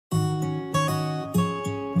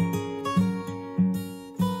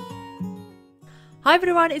Hi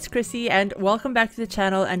everyone, it's Chrissie and welcome back to the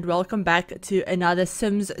channel and welcome back to another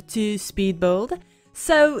Sims 2 speed build.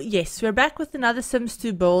 So yes, we're back with another Sims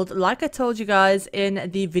 2 build. Like I told you guys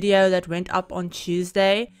in the video that went up on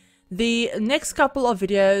Tuesday, the next couple of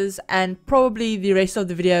videos and probably the rest of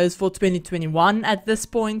the videos for 2021 at this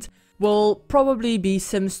point will probably be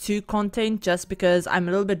Sims 2 content just because I'm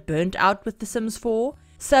a little bit burnt out with the Sims 4.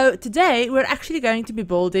 So today we're actually going to be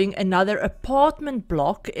building another apartment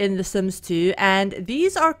block in The Sims 2, and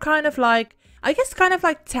these are kind of like, I guess kind of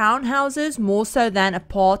like townhouses more so than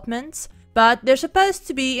apartments, but they're supposed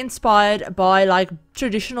to be inspired by like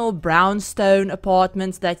traditional brownstone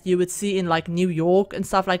apartments that you would see in like New York and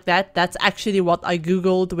stuff like that. That's actually what I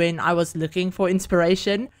googled when I was looking for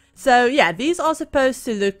inspiration. So yeah, these are supposed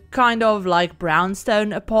to look kind of like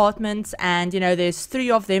brownstone apartments, and you know, there's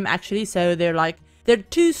 3 of them actually, so they're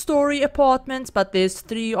 2-story apartments, but there's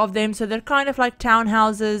 3 of them, so they're kind of like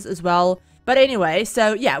townhouses as well. But anyway,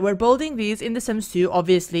 so yeah, we're building these in The Sims 2,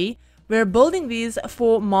 obviously. We're building these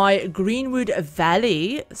for my Greenwood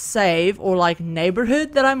Valley save, or like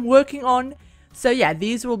neighborhood that I'm working on. So yeah,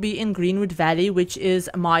 these will be in Greenwood Valley, which is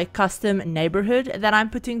my custom neighborhood that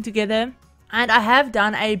I'm putting together. And I have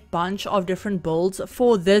done a bunch of different builds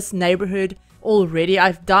for this neighborhood already.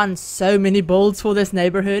 I've done so many builds for this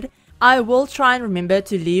neighborhood. I will try and remember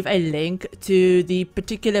to leave a link to the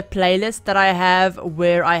particular playlist that I have,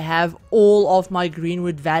 where I have all of my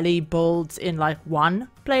Greenwood Valley builds in like one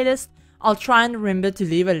playlist. I'll try and remember to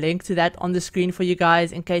leave a link to that on the screen for you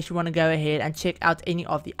guys in case you want to go ahead and check out any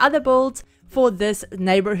of the other builds for this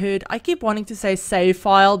neighborhood. I keep wanting to say save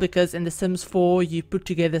file because in The Sims 4 you put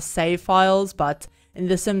together save files, but in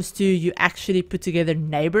The Sims 2 you actually put together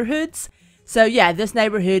neighborhoods. So yeah, this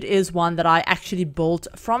neighborhood is one that I actually built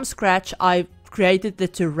from scratch. I created the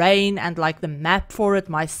terrain and like the map for it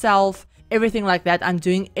myself, everything like that. I'm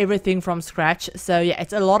doing everything from scratch. So yeah,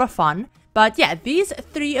 it's a lot of fun. But yeah, these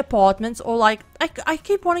 3 apartments, or like, I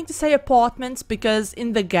keep wanting to say apartments because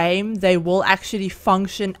in the game they will actually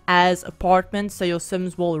function as apartments. So your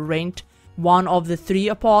Sims will rent one of the 3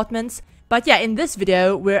 apartments. But yeah, in this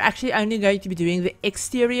video, we're actually only going to be doing the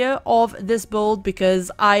exterior of this build because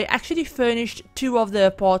I actually furnished 2 of the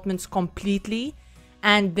apartments completely.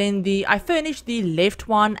 And then I furnished the left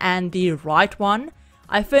one and the right one.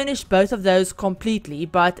 I furnished both of those completely,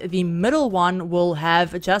 but the middle one will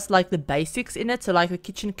have just like the basics in it. So like the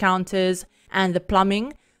kitchen counters and the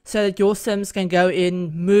plumbing, so that your Sims can go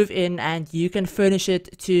in, move in, and you can furnish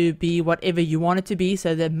it to be whatever you want it to be.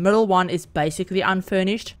 So the middle one is basically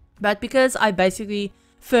unfurnished. But because I basically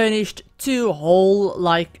furnished 2 whole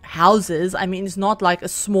like houses, I mean, it's not like a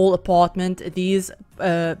small apartment. These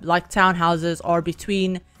like townhouses are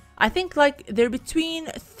between, I think like they're between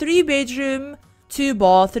 3 bedroom, 2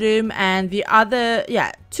 bathroom, and the other,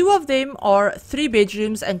 yeah, 2 of them are 3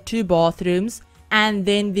 bedrooms and 2 bathrooms. And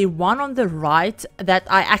then the one on the right that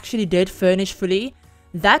I actually did furnish fully,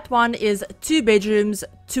 that one is 2 bedrooms,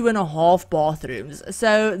 2.5 bathrooms.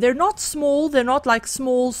 So they're not small, they're not like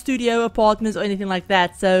small studio apartments or anything like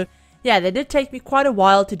that. So yeah, they did take me quite a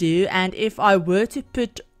while to do. And if I were to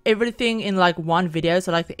put everything in like one video,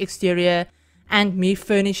 so like the exterior and me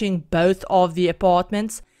furnishing both of the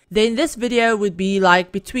apartments, then this video would be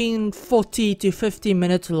like between 40 to 50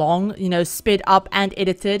 minutes long, you know, sped up and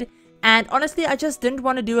edited. And honestly, I just didn't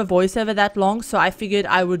want to do a voiceover that long, so I figured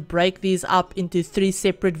I would break these up into 3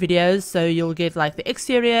 separate videos. So you'll get like the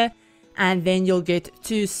exterior, and then you'll get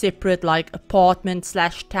 2 separate like apartment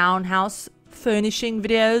 / townhouse furnishing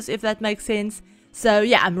videos, if that makes sense. So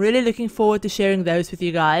yeah, I'm really looking forward to sharing those with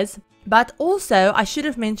you guys. But also, I should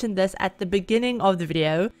have mentioned this at the beginning of the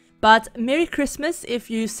video, but Merry Christmas. If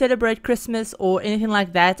you celebrate Christmas or anything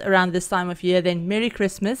like that around this time of year, then Merry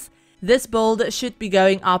Christmas. This build should be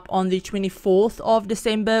going up on the 24th of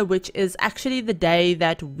December, which is actually the day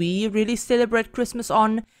that we really celebrate Christmas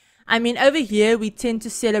on. I mean, over here we tend to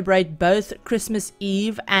celebrate both Christmas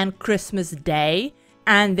Eve and Christmas Day.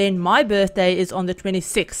 And then my birthday is on the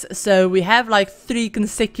 26th. So we have like 3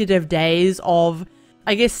 consecutive days of,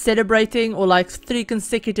 I guess, celebrating, or like 3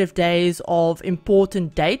 consecutive days of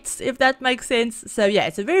important dates, if that makes sense. So yeah,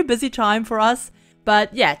 it's a very busy time for us.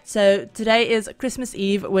 But yeah, so today is Christmas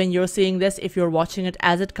Eve when you're seeing this, if you're watching it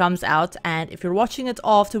as it comes out. And if you're watching it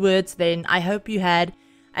afterwards, then I hope you had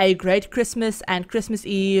a great Christmas and Christmas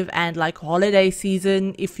Eve and like holiday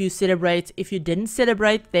season if you celebrate. If you didn't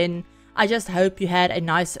celebrate, then I just hope you had a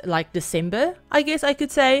nice like December, I guess I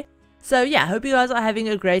could say. So yeah, I hope you guys are having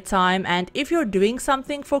a great time. And if you're doing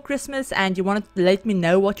something for Christmas and you want to let me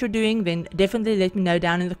know what you're doing, then definitely let me know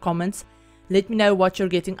down in the comments. Let me know what you're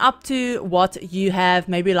getting up to, what you have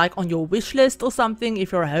maybe like on your wish list or something,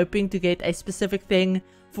 if you're hoping to get a specific thing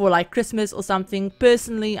for like Christmas or something.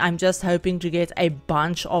 Personally, I'm just hoping to get a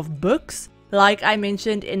bunch of books. Like I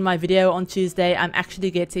mentioned in my video on Tuesday, I'm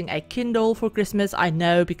actually getting a Kindle for Christmas. I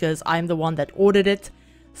know because I'm the one that ordered it.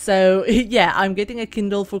 So yeah, I'm getting a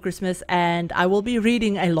Kindle for Christmas and I will be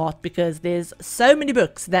reading a lot because there's so many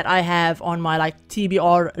books that I have on my like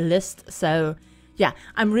TBR list. So yeah,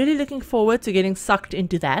 I'm really looking forward to getting sucked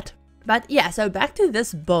into that. But yeah, so back to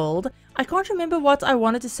this build. I can't remember what I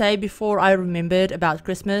wanted to say before I remembered about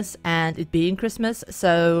Christmas and it being Christmas.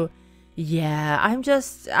 So yeah,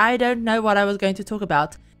 I don't know what I was going to talk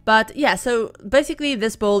about. But yeah, so basically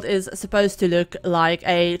this build is supposed to look like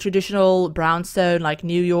a traditional brownstone, like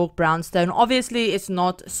New York brownstone. Obviously, it's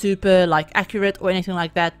not super like accurate or anything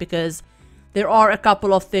like that because there are a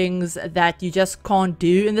couple of things that you just can't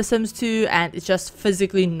do in The Sims 2 and it's just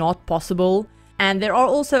physically not possible. And there are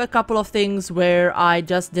also a couple of things where I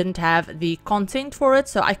just didn't have the content for it.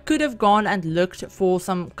 So I could have gone and looked for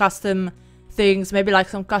some custom things, maybe like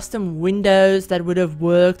some custom windows that would have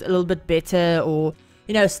worked a little bit better, or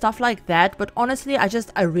you know, stuff like that. But honestly,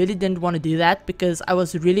 I really didn't want to do that because I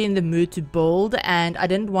was really in the mood to build and I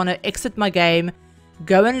didn't want to exit my game,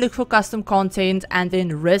 go and look for custom content and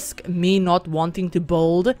then risk me not wanting to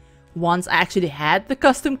build once I actually had the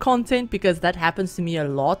custom content, because that happens to me a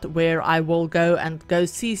lot where I will go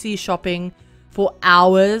CC shopping for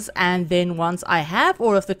hours and then once I have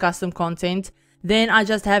all of the custom content, then I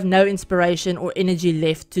just have no inspiration or energy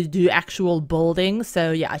left to do actual building.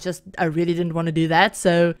 So yeah, I really didn't want to do that.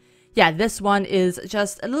 So yeah, this one is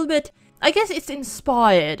just a little bit, I guess it's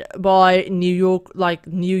inspired by New York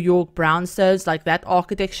brownstones, like that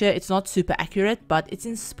architecture. It's not super accurate, but it's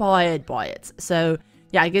inspired by it. So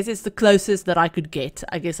yeah, I guess it's the closest that I could get,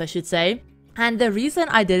 I guess I should say. And the reason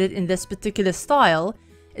I did it in this particular style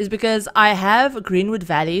is because I have Greenwood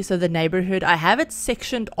Valley, so the neighborhood, I have it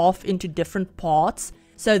sectioned off into different parts.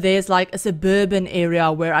 So there's like a suburban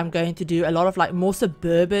area where I'm going to do a lot of like more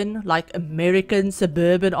suburban, like American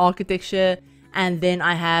suburban architecture. And then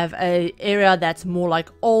I have an area that's more like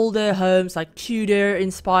older homes, like Tudor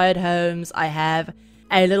inspired homes. I have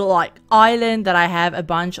a little like island that I have a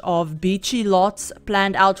bunch of beachy lots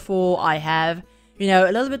planned out for. I have, you know,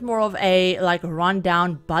 a little bit more of a like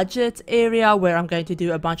rundown budget area where I'm going to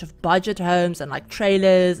do a bunch of budget homes and like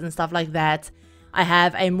trailers and stuff like that. I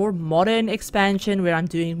have a more modern expansion where I'm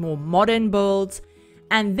doing more modern builds.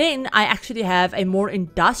 And then I actually have a more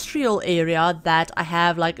industrial area that I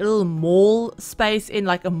have like a little mall space in,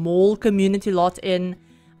 like a mall community lot in.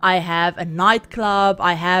 I have a nightclub.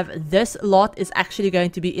 I have this lot is actually going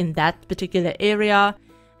to be in that particular area.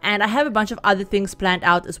 And I have a bunch of other things planned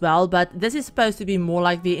out as well, but this is supposed to be more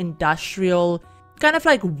like the industrial, kind of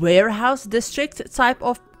like warehouse district type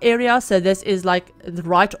of area. So this is like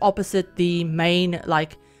right opposite the main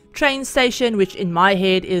like train station, which in my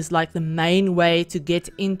head is like the main way to get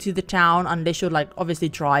into the town, unless you're like obviously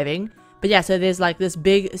driving. But yeah, so there's like this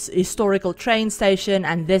big historical train station,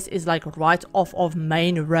 and this is like right off of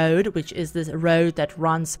Main Road, which is this road that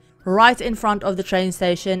runs right in front of the train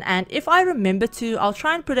station. And if I remember to, I'll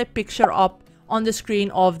try and put a picture up on the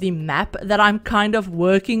screen of the map that I'm kind of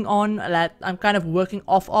working on, that I'm kind of working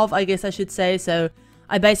off of, I guess I should say. So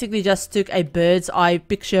I basically just took a bird's eye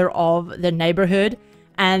picture of the neighborhood,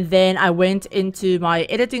 and then I went into my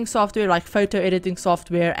editing software, like photo editing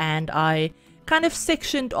software, and I kind of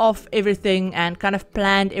sectioned off everything and kind of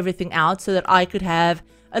planned everything out so that I could have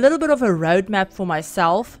a little bit of a roadmap for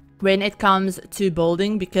myself when it comes to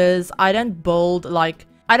building, because I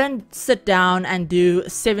don't sit down and do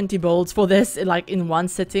 70 builds for this like in one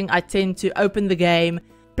sitting. I tend to open the game,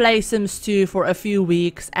 play Sims 2 for a few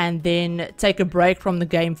weeks, and then take a break from the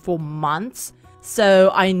game for months. So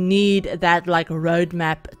I need that like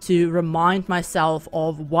roadmap to remind myself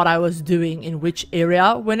of what I was doing in which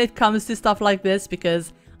area when it comes to stuff like this,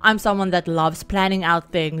 because I'm someone that loves planning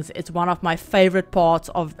out things. It's one of my favorite parts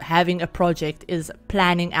of having a project, is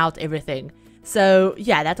planning out everything. So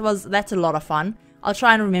yeah, that's a lot of fun. I'll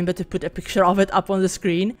try and remember to put a picture of it up on the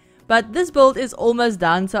screen. But this build is almost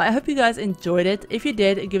done, so I hope you guys enjoyed it. If you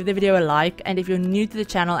did, give the video a like, and if you're new to the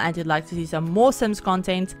channel and you'd like to see some more Sims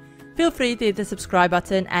content, feel free to hit the subscribe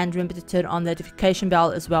button and remember to turn on the notification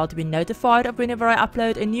bell as well to be notified of whenever I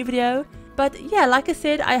upload a new video. But yeah, like I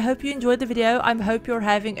said, I hope you enjoyed the video. I hope you're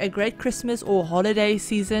having a great Christmas or holiday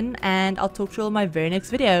season, and I'll talk to you all in my very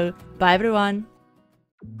next video. Bye everyone.